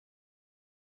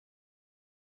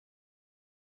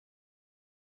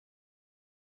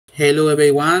Hello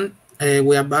everyone,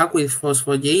 we are back with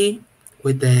FOSS4G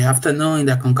with the afternoon in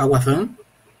the Concagua zone.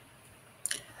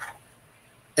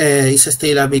 It's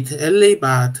still a bit early,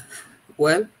 but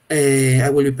well, I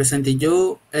will be presenting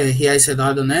you. Here is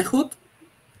Eduardo Nehut,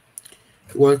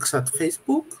 works at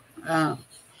Facebook.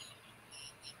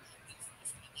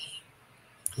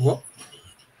 What?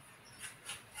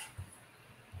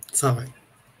 Sorry,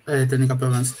 technical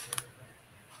problems.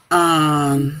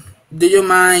 Do you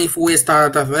mind if we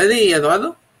start already,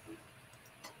 Eduardo?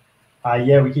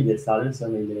 Yeah, we can get started. It's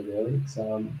only a minute early,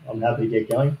 so I'm happy to get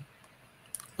going.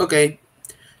 Okay.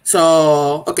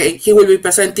 So, he will be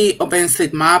presenting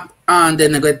OpenStreetMap and the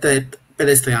neglected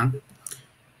pedestrian.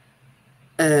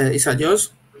 Is that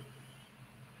yours?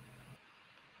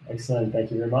 Excellent,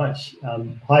 thank you very much.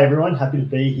 Hi everyone, happy to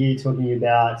be here talking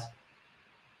about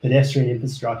pedestrian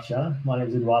infrastructure. My name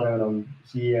is Eduardo and I'm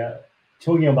here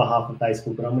talking on behalf of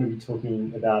Facebook, but I'm going to be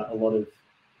talking about a lot of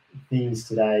things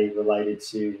today related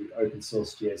to open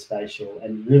source geospatial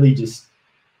and really just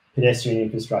pedestrian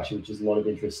infrastructure, which is a lot of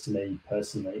interest to me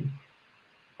personally.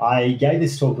 I gave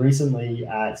this talk recently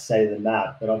at State of the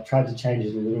Map, but I've tried to change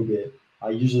it a little bit. I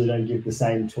usually don't give the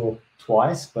same talk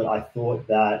twice, but I thought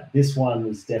that this one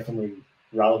was definitely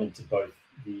relevant to both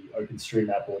the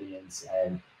OpenStreetMap audience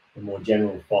and the more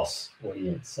general FOSS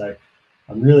audience. So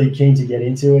I'm really keen to get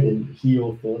into it and hear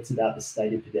your thoughts about the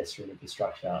state of pedestrian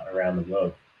infrastructure around the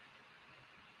world.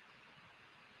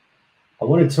 I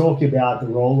want to talk about the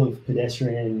role of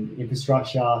pedestrian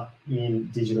infrastructure in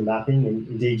digital mapping and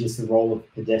indeed just the role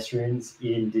of pedestrians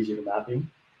in digital mapping.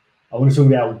 I want to talk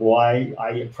about why I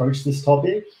approached this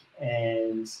topic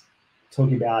and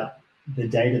talk about the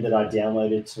data that I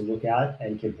downloaded to look at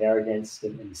and compare against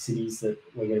and the cities that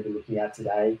we're going to be looking at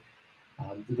today.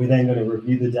 We're then going to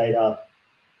review the data,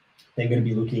 then going to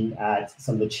be looking at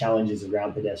some of the challenges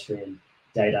around pedestrian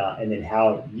data and then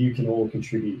how you can all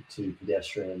contribute to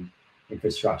pedestrian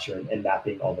infrastructure and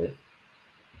mapping of it.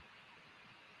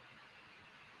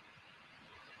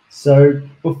 So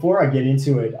before I get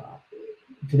into it,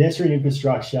 pedestrian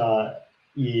infrastructure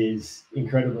is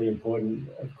incredibly important,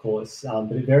 of course,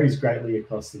 but it varies greatly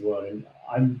across the world. And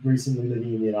I'm recently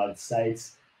living in the United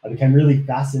States. I became really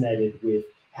fascinated with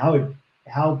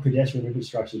how pedestrian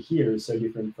infrastructure here is so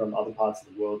different from other parts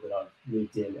of the world that I've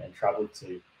lived in and traveled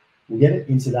to. We'll get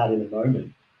into that in a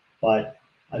moment, but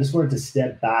I just wanted to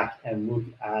step back and look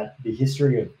at the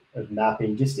history of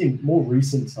mapping just in more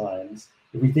recent times.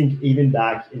 If we think even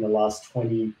back in the last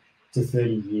 20 to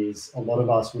 30 years, a lot of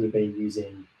us would have been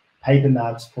using paper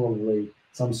maps, probably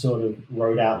some sort of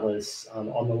road atlas.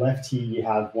 On the left here, you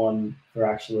have one for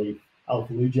actually Al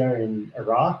Fallujah in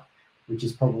Iraq, which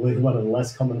is probably one of the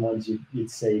less common ones you'd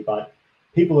see, but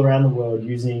people around the world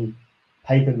using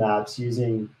paper maps,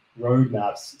 using road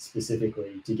maps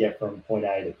specifically to get from point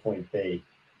A to point B.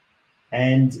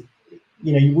 And,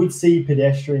 you would see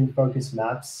pedestrian focused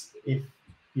maps if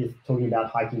you're talking about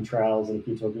hiking trails and if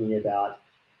you're talking about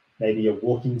maybe a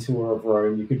walking tour of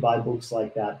Rome, you could buy books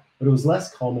like that, but it was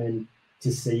less common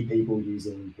to see people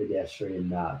using pedestrian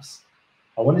maps.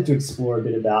 I wanted to explore a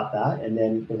bit about that and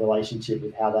then the relationship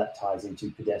with how that ties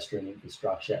into pedestrian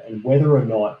infrastructure and whether or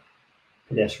not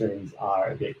pedestrians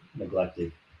are a bit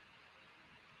neglected.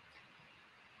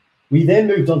 We then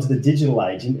moved on to the digital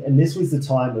age, and this was the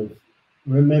time of,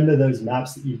 remember those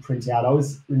maps that you print out? I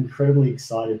was incredibly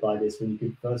excited by this when you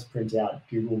could first print out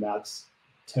Google Maps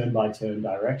turn-by-turn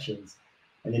directions,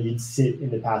 and then you'd sit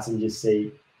in the passenger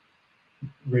seat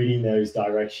reading those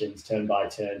directions turn by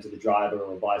turn to the driver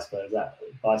or vice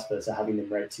versa, having them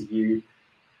read to you.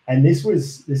 And this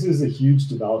was a huge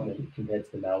development compared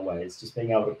to the mailways, just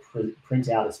being able to print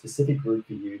out a specific route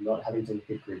for you, not having to look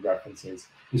at grid references.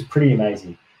 It was pretty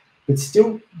amazing, but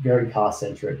still very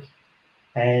car-centric.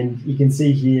 And you can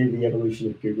see here the evolution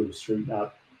of Google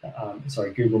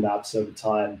Maps over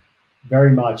time,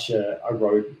 very much a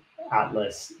road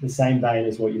atlas, the same vein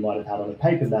as what you might have had on a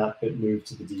paper map, but moved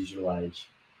to the digital age.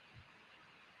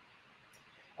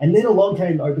 And then along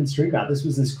came OpenStreetMap. This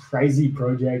was this crazy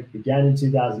project, began in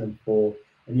 2004.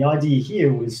 And the idea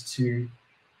here was to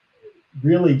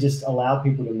really just allow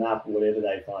people to map whatever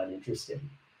they find interesting.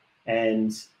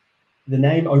 And the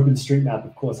name OpenStreetMap,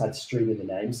 of course, had street in the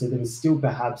name, so there was still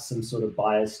perhaps some sort of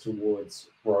bias towards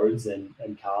roads and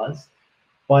cars,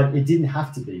 but it didn't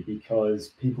have to be because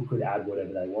people could add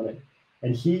whatever they wanted.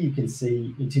 And here you can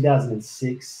see in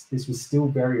 2006, this was still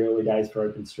very early days for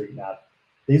OpenStreetMap.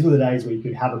 These were the days where you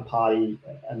could have a party,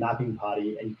 a mapping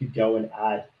party, and you could go and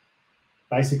add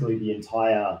basically the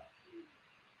entire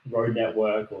road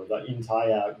network or the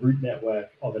entire route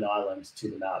network of an island to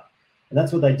the map. And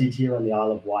that's what they did here on the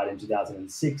Isle of Wight in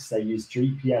 2006. They used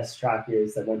GPS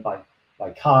trackers, they went by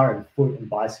car and foot and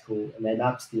bicycle, and they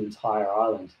mapped the entire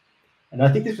island. And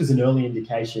I think this was an early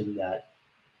indication that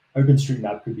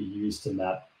OpenStreetMap could be used to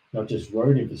map not just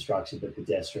road infrastructure, but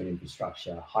pedestrian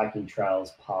infrastructure, hiking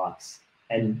trails, parks,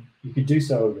 and you could do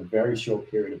so over a very short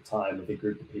period of time with a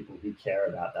group of people who care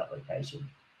about that location.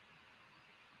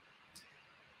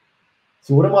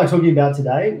 So what am I talking about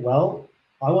today? Well,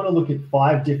 I want to look at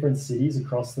 5 different cities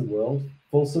across the world: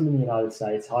 Folsom in the United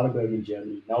States, Heidelberg in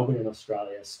Germany, Melbourne in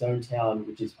Australia, Stonetown,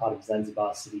 which is part of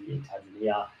Zanzibar City in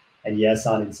Tanzania, and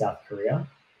Yesan in South Korea.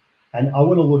 And I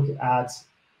want to look at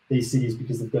these cities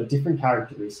because they've got different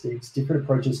characteristics, different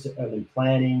approaches to urban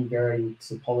planning, varying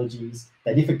topologies.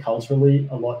 They differ culturally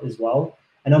a lot as well.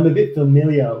 And I'm a bit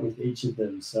familiar with each of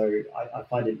them, so I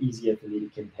find it easier for me to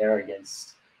compare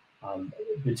against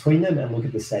between them and look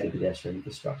at the state of pedestrian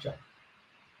infrastructure.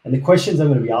 And the questions I'm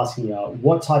going to be asking are,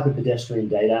 what type of pedestrian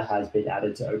data has been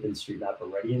added to OpenStreetMap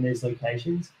already in these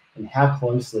locations, and how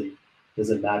closely does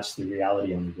it match the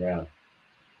reality on the ground?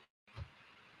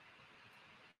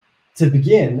 To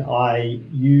begin, I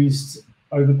used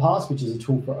Overpass, which is a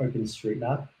tool for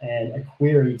OpenStreetMap, and a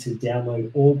query to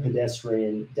download all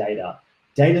pedestrian data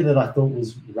that I thought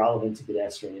was relevant to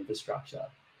pedestrian infrastructure.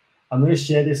 I'm going to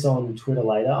share this on Twitter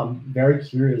later. I'm very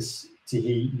curious to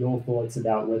hear your thoughts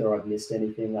about whether I've missed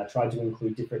anything. I tried to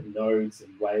include different nodes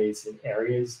and ways and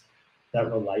areas that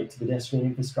relate to pedestrian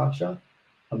infrastructure.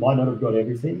 I might not have got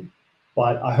everything,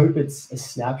 but I hope it's a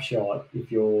snapshot if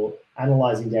you're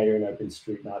analyzing data in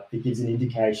OpenStreetMap that gives an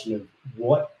indication of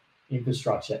what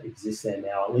infrastructure exists there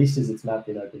now, at least as it's mapped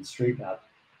in OpenStreetMap,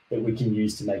 that we can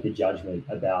use to make a judgment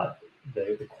about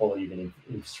the quality of an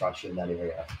infrastructure in that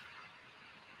area.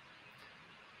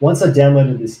 Once I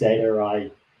downloaded this data,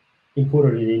 I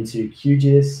imported it into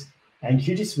QGIS, and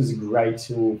QGIS was a great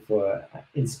tool for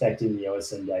inspecting the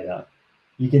OSM data.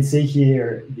 You can see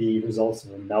here the results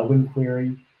of a Melbourne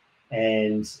query,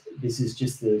 and this is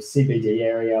just the CBD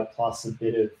area plus a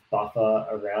bit of buffer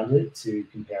around it to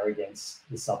compare against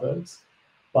the suburbs,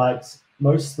 but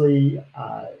mostly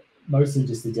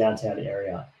just the downtown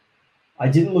area. I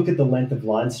didn't look at the length of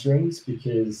line strings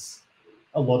because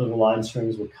a lot of the line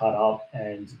strings were cut up,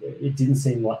 and it didn't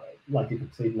seem like a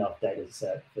complete enough data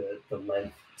set for the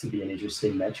length to be an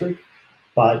interesting metric.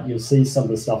 But you'll see some of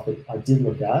the stuff that I did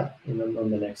look at on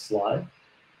the next slide.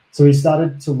 So we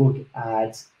started to look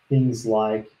at things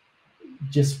like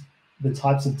just the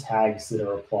types of tags that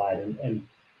are applied and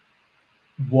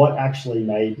what actually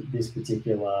made this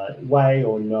particular way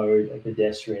or node a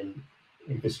pedestrian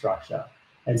infrastructure.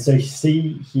 And so you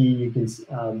see here, you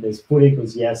can there's foot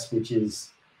equals yes, which is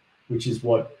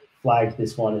what flagged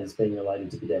this one as being related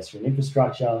to pedestrian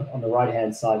infrastructure. On the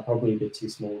right-hand side, probably a bit too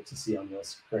small to see on your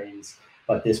screens,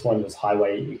 but this one was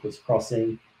highway equals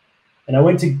crossing. And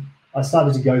I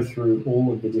started to go through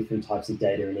all of the different types of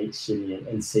data in each city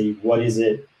and see what is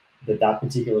it that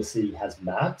particular city has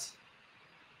mapped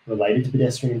related to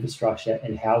pedestrian infrastructure,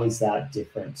 and how is that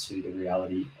different to the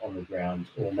reality on the ground,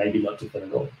 or maybe not different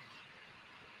at all.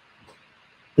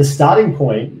 The starting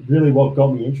point, really what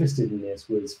got me interested in this,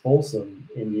 was Folsom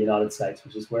in the United States,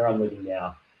 which is where I'm living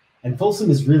now. And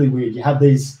Folsom is really weird. You have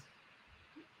these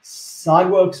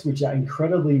sidewalks which are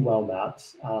incredibly well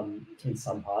mapped in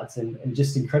some parts, and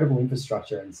just incredible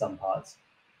infrastructure in some parts.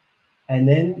 And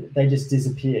then they just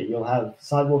disappear. You'll have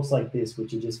sidewalks like this,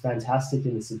 which are just fantastic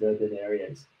in the suburban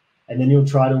areas. And then you'll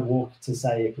try to walk to,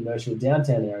 say, a commercial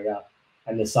downtown area,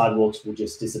 and the sidewalks will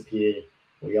just disappear,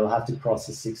 or you'll have to cross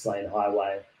a 6-lane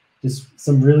highway. Just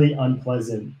some really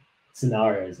unpleasant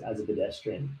scenarios as a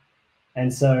pedestrian.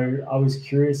 And so I was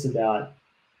curious about,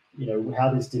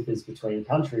 how this differs between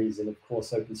countries, and of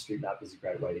course, OpenStreetMap is a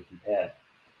great way to compare.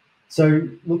 So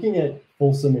looking at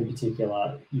Folsom in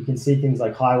particular, you can see things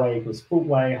like highway equals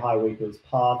footway, highway equals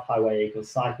path, highway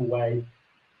equals cycleway.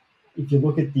 If you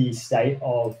look at the state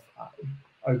of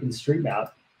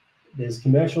OpenStreetMap, there's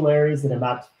commercial areas that are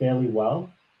mapped fairly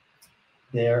well.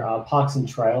 There are parks and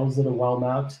trails that are well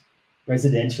mapped.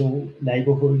 Residential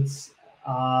neighborhoods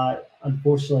are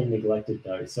unfortunately neglected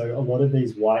though. So a lot of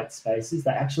these white spaces,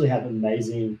 they actually have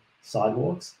amazing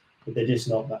sidewalks, but they're just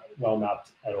not well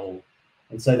mapped at all.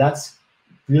 And so that's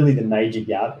really the major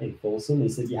gap in Folsom,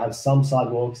 is that you have some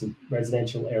sidewalks in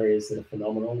residential areas that are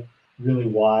phenomenal, really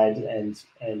wide and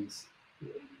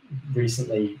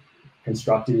recently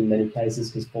constructed in many cases,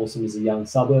 because Folsom is a young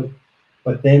suburb,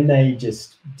 but then they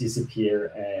just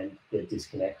disappear and they're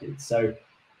disconnected. So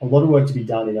a lot of work to be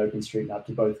done in OpenStreetMap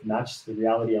to both match the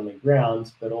reality on the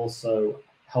ground, but also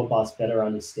help us better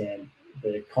understand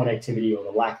the connectivity or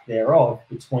the lack thereof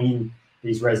between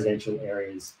these residential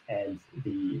areas and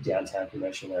the downtown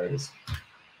commercial areas.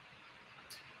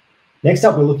 Next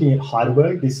up, we're looking at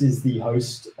Heidelberg. This is the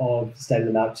host of State of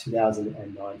the Map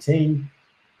 2019.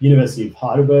 University of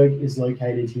Heidelberg is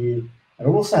located here, and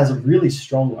it also has a really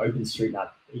strong OpenStreetMap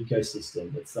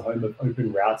ecosystem. It's the home of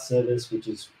Open Route Service, which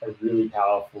is a really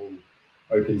powerful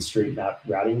OpenStreetMap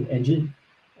routing engine,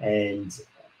 and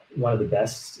one of the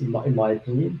best in my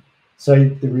opinion. So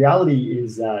the reality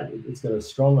is that it's got a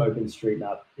strong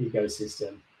OpenStreetMap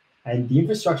ecosystem, and the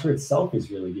infrastructure itself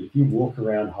is really good. If you walk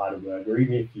around Heidelberg, or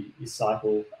even if you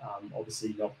cycle,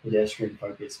 obviously not pedestrian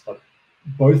focused, but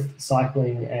both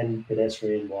cycling and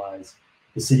pedestrian wise,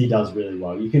 the city does really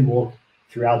well. You can walk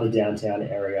throughout the downtown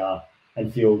area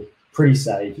and feel pretty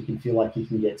safe. You can feel like you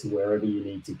can get to wherever you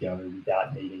need to go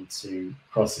without needing to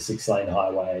cross a 6-lane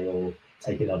highway or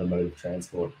take another mode of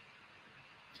transport.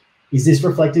 Is this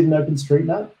reflected in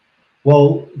OpenStreetMap?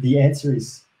 Well, the answer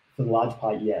is, for the large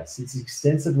part, yes. It's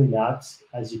extensively mapped,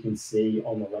 as you can see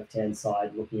on the left-hand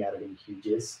side, looking at it in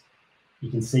QGIS. You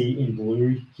can see in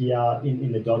blue here,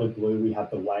 in the dotted blue, we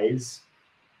have the ways,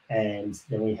 and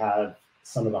then we have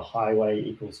some of the highway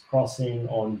equals crossing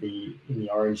in the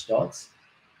orange dots.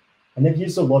 And they've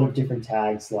used a lot of different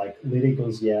tags like lit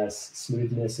equals yes,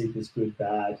 smoothness equals good,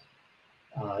 bad,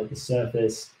 the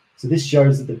surface. So this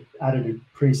shows that they've added a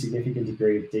pretty significant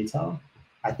degree of detail.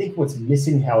 I think what's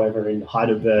missing, however, in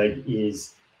Heidelberg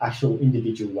is actual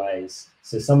individual ways.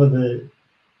 So some of the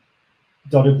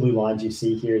dotted blue lines you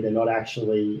see here, they're not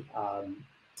actually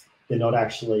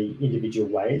individual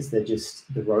ways. They're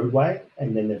just the roadway,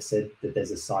 and then they've said that there's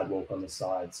a sidewalk on the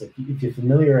side. So if you're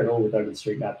familiar at all with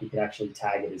OpenStreetMap, you can actually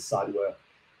tag it as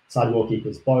sidewalk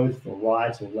equals both, or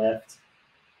right or left.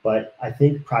 But I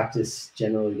think practice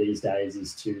generally these days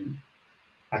is to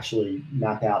actually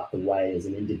map out the way as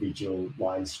an individual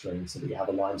line string, so that you have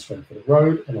a line string for the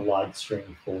road and a line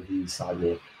string for the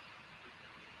sidewalk.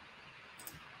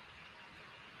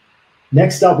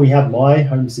 Next up, we have my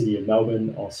home city of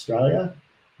Melbourne, Australia.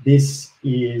 This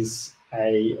is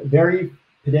a very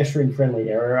pedestrian-friendly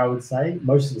area, I would say.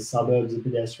 Most of the suburbs are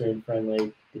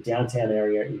pedestrian-friendly. The downtown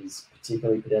area is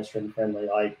particularly pedestrian-friendly.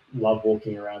 I love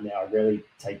walking around there. I rarely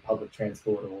take public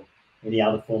transport or any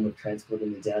other form of transport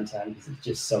in the downtown because it's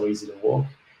just so easy to walk.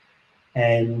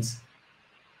 And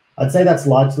I'd say that's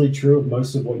largely true of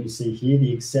most of what you see here.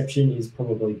 The exception is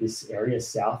probably this area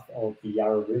south of the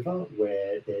Yarra River,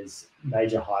 where there's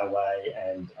major highway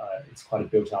and it's quite a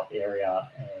built-up area.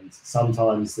 And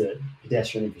sometimes the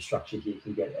pedestrian infrastructure here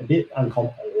can get a bit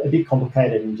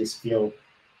complicated and just feel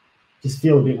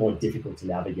a bit more difficult to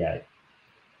navigate.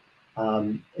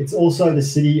 It's also the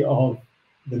city of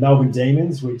the Melbourne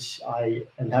Demons, which I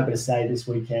am happy to say this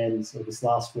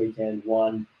last weekend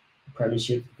won the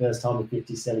premiership for the first time in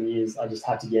 57 years. I just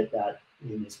had to get that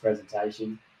in this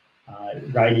presentation.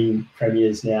 Reigning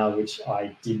premiers now, which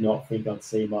I did not think I'd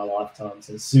see in my lifetime.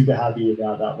 So super happy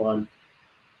about that one.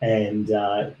 And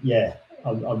yeah,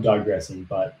 I'm digressing,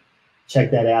 but check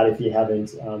that out if you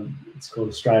haven't. It's called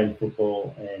Australian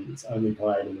football, and it's only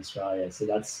played in Australia. So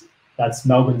that's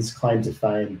Melbourne's claim to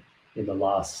fame in the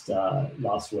last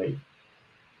week.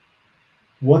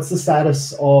 What's the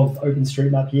status of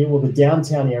OpenStreetMap here? Well, the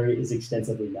downtown area is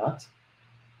extensively mapped.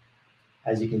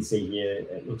 As you can see here,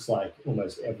 it looks like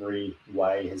almost every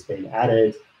way has been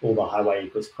added, all the highway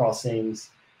equals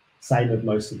crossings, same with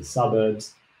most of the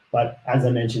suburbs. But as I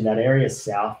mentioned, that area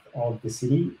south of the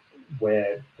city,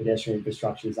 where pedestrian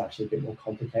infrastructure is actually a bit more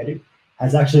complicated,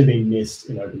 has actually been missed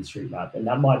in OpenStreetMap. And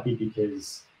that might be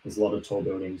because there's a lot of tall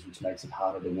buildings, which makes it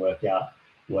harder to work out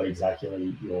what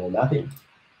exactly you're mapping.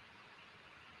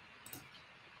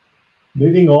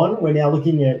 Moving on, we're now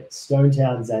looking at Stone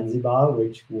Town, Zanzibar,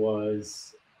 which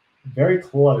was very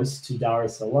close to Dar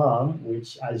es Salaam,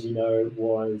 which, as you know,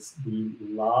 was the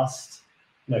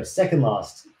second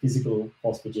last physical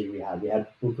FOSS4G we had. We had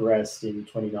Bucharest in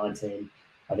 2019.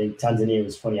 I think Tanzania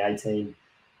was 2018.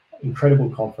 Incredible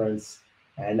conference.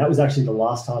 And that was actually the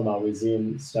last time I was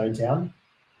in Stone Town.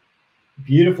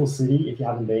 Beautiful city. If you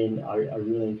haven't been, I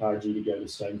really encourage you to go to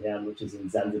Stone Town, which is in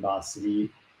Zanzibar City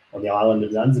on the island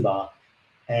of Zanzibar.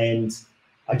 And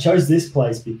I chose this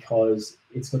place because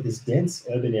it's got this dense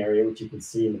urban area, which you can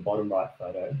see in the bottom right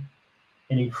photo,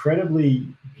 an incredibly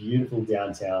beautiful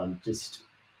downtown, just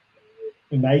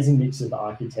amazing mix of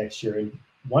architecture, and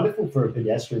wonderful for a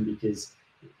pedestrian because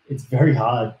it's very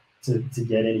hard to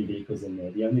get any vehicles in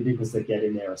there. The only vehicles that get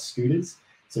in there are scooters.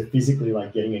 So physically,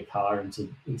 like getting a car into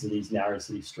these narrow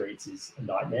city streets is a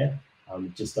nightmare.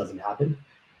 It just doesn't happen.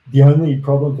 The only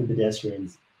problem for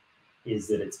pedestrians is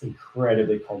that it's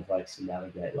incredibly complex to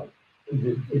navigate. Like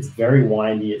it's very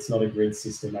windy. It's not a grid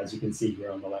system, as you can see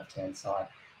here on the left-hand side.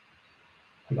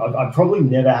 I've probably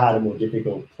never had a more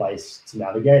difficult place to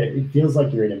navigate. It feels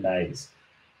like you're in a maze,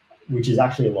 which is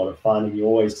actually a lot of fun, and you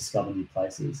always discover new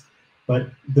places. But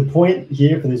the point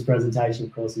here for this presentation,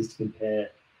 of course, is to compare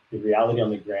the reality on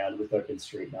the ground with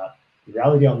OpenStreetMap. The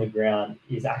reality on the ground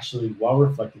is actually well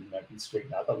reflected in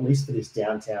OpenStreetMap, at least for this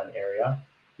downtown area.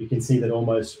 You can see that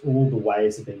almost all the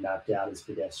ways have been mapped out as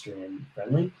pedestrian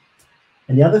friendly.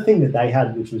 And the other thing that they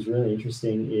had, which was really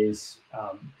interesting, is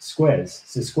squares.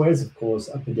 So squares, of course,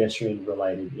 are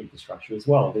pedestrian-related infrastructure as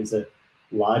well. These are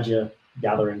larger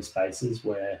gathering spaces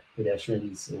where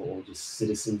pedestrians or just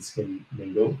citizens can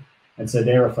mingle. And so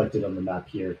they're reflected on the map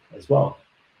here as well.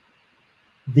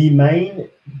 The main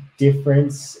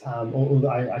difference,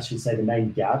 or I should say the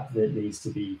main gap that needs to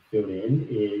be filled in,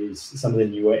 is some of the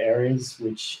newer areas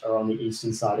which are on the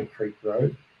eastern side of Creek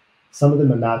Road. Some of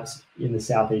them are mapped in the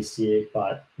southeast here,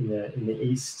 but in the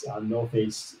east,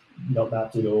 northeast, not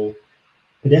mapped at all.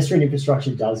 Pedestrian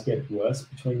infrastructure does get worse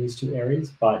between these two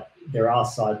areas, but there are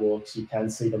sidewalks. You can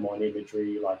see them on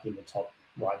imagery, like in the top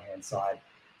right-hand side.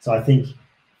 So I think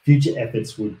future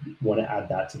efforts would want to add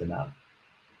that to the map.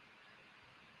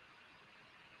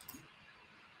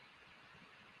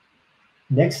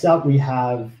 Next up, we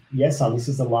have Yesan. This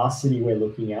is the last city we're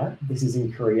looking at. This is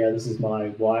in Korea. This is my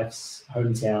wife's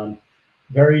hometown.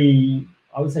 Very,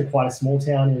 I would say, quite a small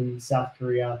town in South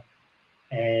Korea,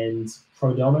 and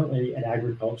predominantly an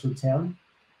agricultural town.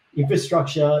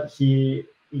 Infrastructure here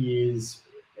is,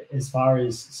 as far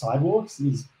as sidewalks,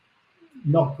 is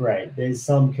not great. There's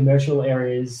some commercial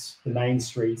areas, the main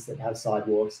streets, that have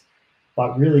sidewalks,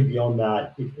 but really beyond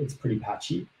that, it's pretty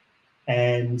patchy.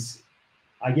 And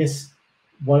I guess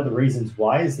one of the reasons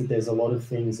why is that there's a lot of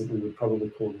things that we would probably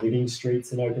call living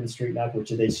streets in OpenStreetMap,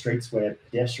 which are these streets where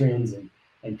pedestrians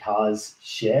and cars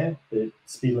share. The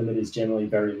speed limit is generally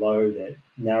very low, they're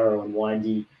narrow and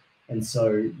windy, and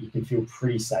so you can feel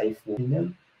pretty safe walking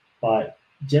them, but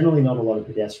generally not a lot of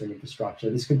pedestrian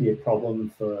infrastructure. This could be a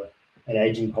problem for an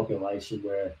aging population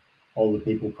where older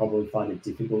people probably find it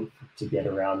difficult to get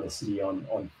around the city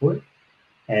on foot.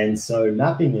 And so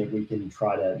mapping it, we can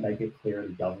try to make it clear to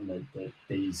the government that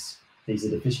these are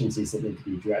deficiencies that need to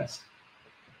be addressed.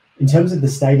 In terms of the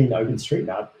state in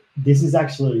OpenStreetMap, this is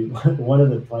actually one of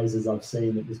the places I've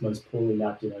seen that was most poorly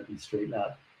mapped in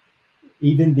OpenStreetMap.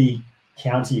 Even the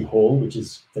county hall, which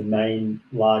is the main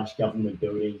large government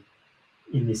building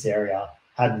in this area,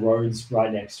 had roads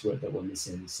right next to it that were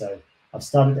missing. So I've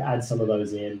started to add some of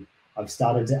those in. I've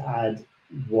started to add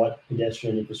what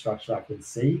pedestrian infrastructure I can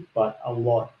see, but a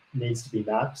lot needs to be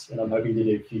mapped, and I'm hoping to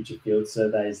do future field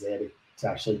surveys there to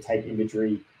actually take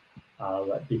imagery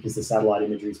because the satellite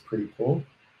imagery is pretty poor,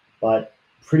 but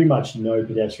pretty much no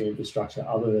pedestrian infrastructure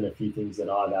other than a few things that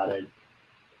I've added.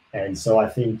 And so I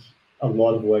think a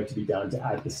lot of work to be done to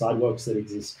add the sidewalks that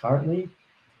exist currently,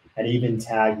 and even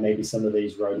tag maybe some of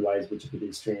these roadways which are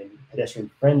pedestrian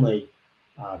friendly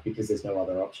because there's no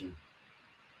other option.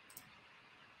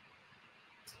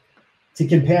 To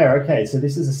compare, okay, so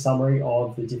this is a summary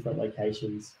of the different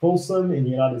locations. Folsom in the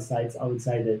United States, I would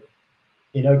say that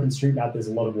in OpenStreetMap, there's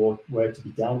a lot of work to be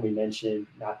done. We mentioned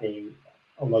mapping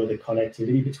a lot of the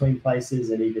connectivity between places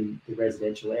and even the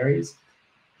residential areas.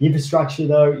 The infrastructure,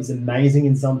 though, is amazing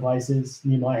in some places.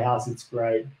 Near my house, it's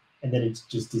great, and then it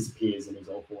just disappears and is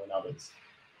awful in others.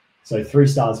 So 3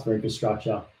 stars for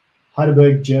infrastructure.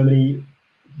 Heidelberg, Germany,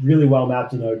 really well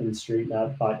mapped in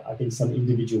OpenStreetMap, but I think some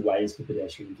individual ways for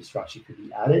pedestrian infrastructure could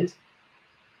be added.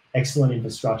 Excellent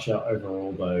infrastructure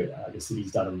overall, though. The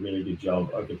city's done a really good job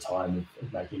over time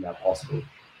of making that possible.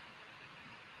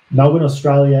 Melbourne,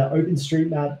 Australia,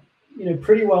 OpenStreetMap,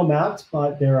 pretty well mapped,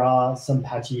 but there are some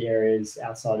patchy areas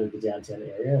outside of the downtown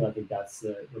area, and I think that's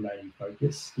the remaining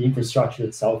focus. The infrastructure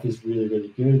itself is really,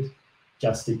 really good.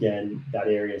 Just again, that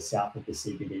area south of the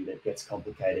CBD that gets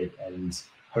complicated, and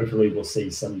hopefully we'll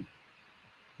see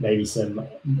maybe some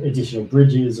additional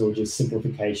bridges or just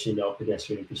simplification of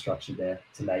pedestrian infrastructure there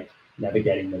to make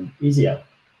navigating them easier.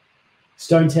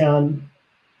 Stonetown,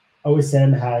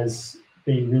 OSM has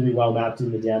been really well mapped in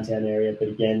the downtown area, but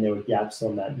again, there were gaps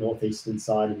on that northeastern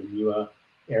side in the newer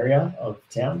area of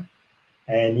town.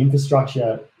 And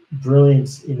infrastructure,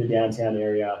 brilliant in the downtown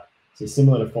area. So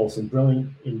similar to Folsom,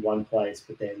 brilliant in one place,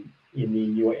 but then in the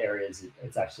newer areas,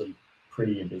 it's actually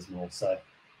pretty abysmal. So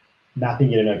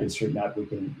mapping it in OpenStreetMap, we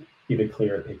can give a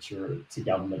clearer picture to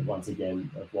government once again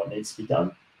of what needs to be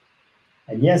done.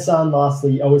 And Yesan,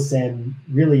 lastly, OSM,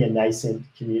 really a nascent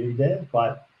community there.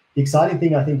 But the exciting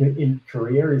thing I think in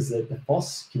Korea is that the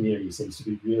FOSS community seems to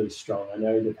be really strong. I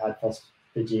know they've had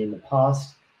FOSS4G in the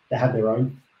past. They have their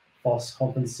own FOSS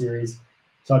conference series.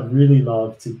 So I'd really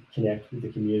love to connect with the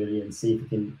community and see if we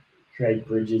can create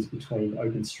bridges between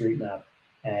OpenStreetMap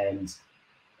and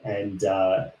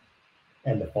the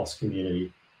FOSS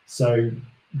community. So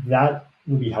that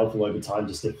would be helpful over time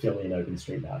just to fill in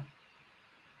OpenStreetMap.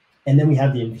 And then we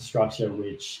have the infrastructure,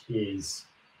 which is,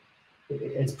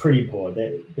 it's pretty poor.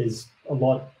 There's a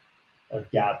lot of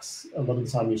gaps. A lot of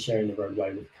the time you're sharing the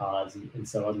roadway with cars, and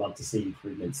so I'd love to see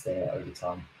improvements there over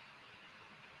time.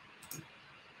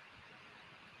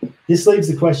 This leaves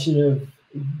the question of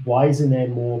why isn't there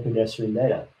more pedestrian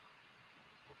data?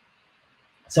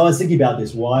 So I was thinking about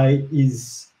this. Why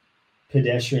is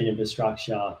pedestrian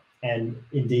infrastructure and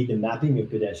indeed the mapping of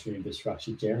pedestrian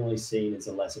infrastructure generally seen as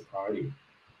a lesser priority?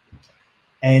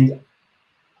 And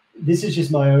this is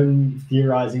just my own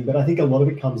theorizing, but I think a lot of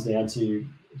it comes down to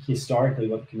historically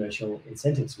what the commercial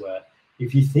incentives were.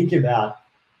 If you think about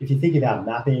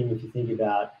mapping, if you think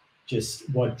about just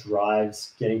what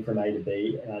drives getting from A to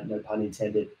B, no pun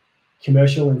intended,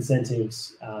 commercial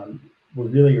incentives were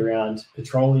really around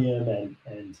petroleum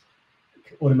and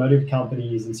automotive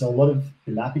companies, and so a lot of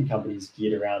the mapping companies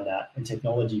geared around that, and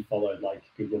technology followed, like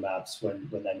Google Maps when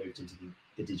they moved into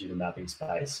the digital mapping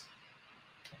space.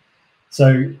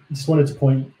 So just wanted to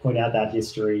point out that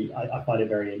history. I find it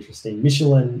very interesting.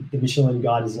 The Michelin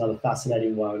Guide is another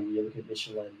fascinating one. You look at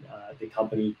Michelin, the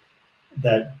company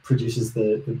that produces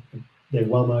they're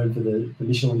well known for the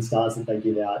Michelin stars that they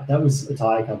give out. That was a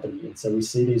tire company, and so we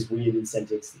see these weird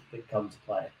incentives that come to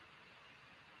play.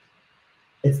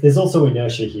 There's also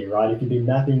inertia here, right? If you've been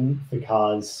mapping for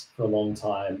cars for a long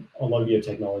time, a lot of your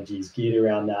technology is geared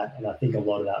around that, and I think a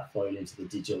lot of that flowed into the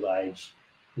digital age,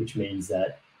 which means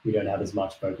that we don't have as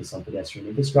much focus on pedestrian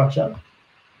infrastructure.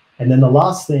 And then the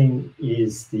last thing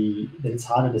is that it's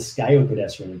harder to scale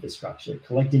pedestrian infrastructure.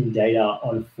 Collecting data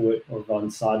on foot or on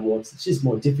sidewalks, it's just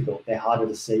more difficult. They're harder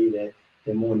to see,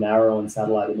 they're more narrow on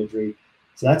satellite imagery.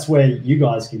 So that's where you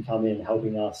guys can come in,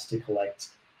 helping us to collect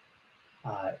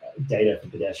data for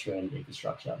pedestrian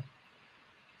infrastructure.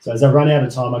 So as I run out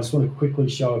of time, I just want to quickly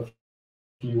show a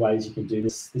few ways you can do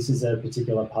this. This is a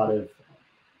particular part of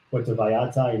Puerto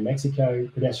Vallarta in Mexico,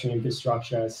 pedestrian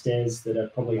infrastructure, stairs that are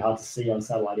probably hard to see on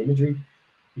satellite imagery.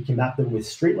 You can map them with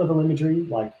street level imagery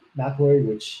like Mapware,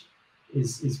 which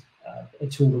is a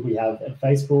tool that we have at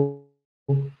Facebook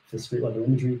for street level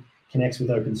imagery, connects with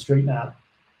OpenStreetMap.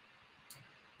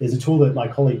 There's a tool that my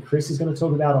colleague Chris is going to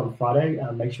talk about on Friday.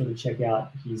 Make sure to check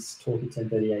out his talk at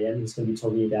 10:30 a.m. He's going to be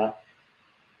talking about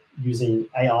using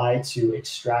AI to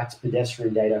extract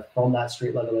pedestrian data from that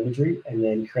street level imagery and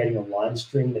then creating a line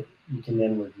string that you can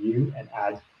then review and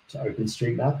add to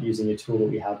OpenStreetMap using a tool that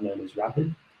we have known as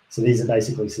Rapid. So these are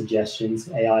basically suggestions,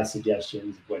 AI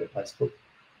suggestions of where to place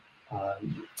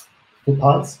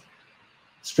footpaths.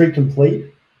 Street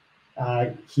Complete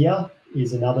here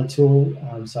is another tool.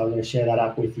 So I'm going to share that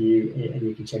up with you and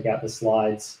you can check out the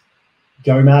slides.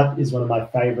 GoMap is one of my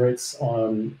favorites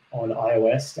on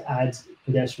iOS to add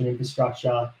pedestrian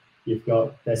infrastructure. You've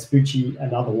got Vespucci,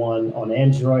 another one on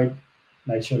Android.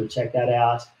 Make sure to check that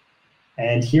out.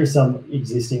 And here's some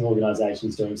existing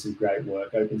organizations doing some great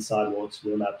work: Open Sidewalks,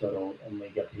 Wheelmap.org, and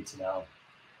Liga Pitonal.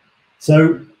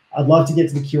 So I'd love to get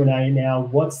to the Q&A now.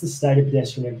 What's the state of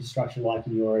pedestrian infrastructure like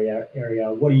in your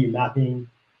area? What are you mapping?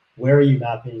 Where are you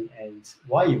mapping? And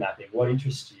why are you mapping? What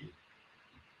interests you?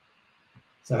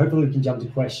 So hopefully we can jump to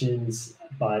questions,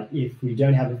 but if we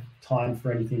don't have time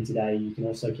for anything today, you can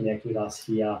also connect with us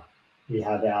here. We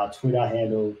have our Twitter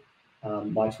handle,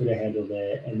 my Twitter handle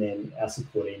there, and then our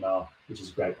support email, which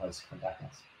is a great place to contact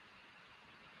us.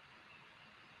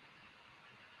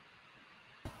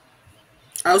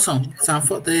 Awesome. Thanks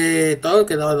for the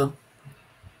talk, Eduardo.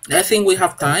 I think we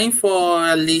have time for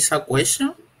at least a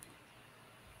question.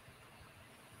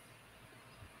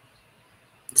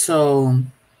 So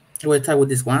we'll start with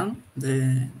this one.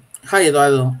 Hi,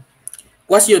 Eduardo.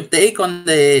 What's your take on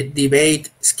the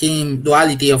debate scheme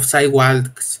duality of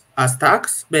sidewalks as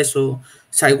tax versus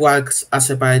sidewalks as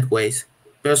separate ways?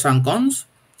 Pros and cons?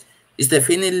 It's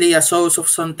definitely a source of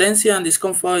some tension and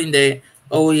discomfort in the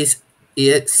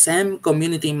OSM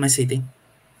community in my city.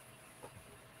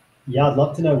 Yeah, I'd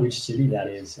love to know which city that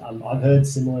is. I've heard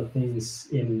similar things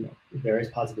in various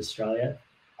parts of Australia.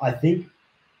 I think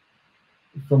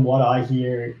from what I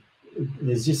hear,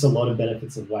 there's just a lot of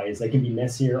benefits of ways. They can be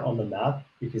messier on the map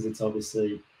because it's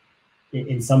obviously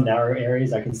in some narrow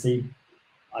areas. I can see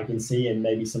in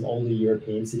maybe some older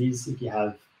European cities, if you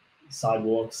have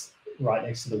sidewalks right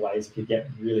next to the ways, it could get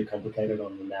really complicated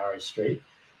on the narrow street.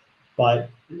 But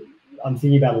I'm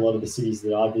thinking about a lot of the cities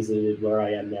that I visited where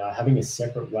I am now. Having a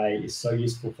separate way is so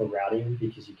useful for routing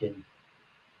because you can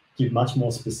give much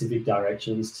more specific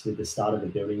directions to the start of the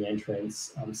building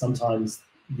entrance. Sometimes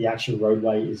the actual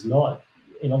roadway is not,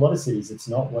 in a lot of cities, it's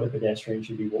not what a pedestrian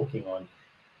should be walking on,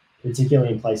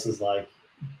 particularly in places like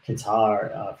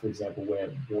Qatar, for example, where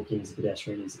walking as a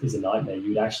pedestrian is a nightmare.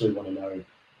 You'd actually want to know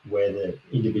where the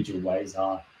individual ways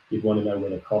are. You'd want to know where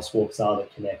the crosswalks are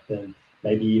that connect them,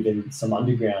 maybe even some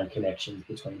underground connections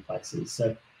between places.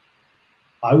 So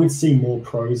I would see more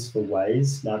pros for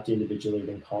ways mapped individually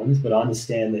than cons, but I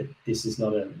understand that this is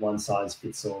not a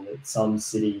one-size-fits-all, that some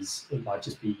cities, it might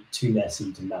just be too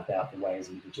messy to map out the ways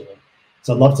individually.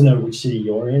 So I'd love to know which city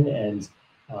you're in and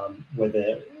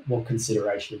what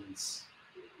considerations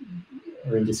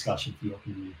are in discussion for your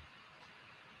community.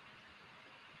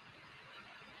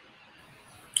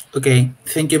 Okay,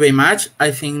 thank you very much.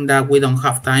 I think that we don't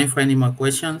have time for any more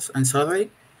questions. I'm sorry.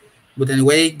 But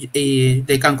anyway,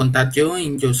 they can contact you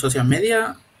in your social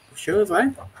media, sure,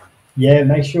 right? Yeah,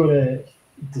 make sure to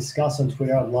discuss on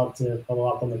Twitter. I'd love to follow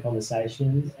up on the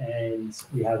conversation. And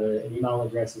we have an email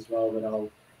address as well that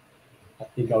I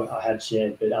think I had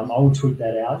shared. But I will tweet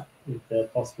that out with the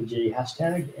FOSS4G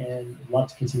hashtag and I'd love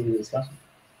to continue the discussion.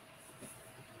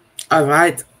 All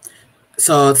right.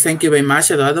 So thank you very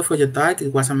much, Eduardo, for your time.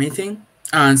 It was amazing.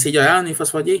 And see you around in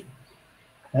FOSS4G.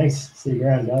 Thanks. See you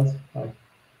around, guys. Bye.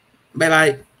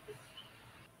 Bye-bye.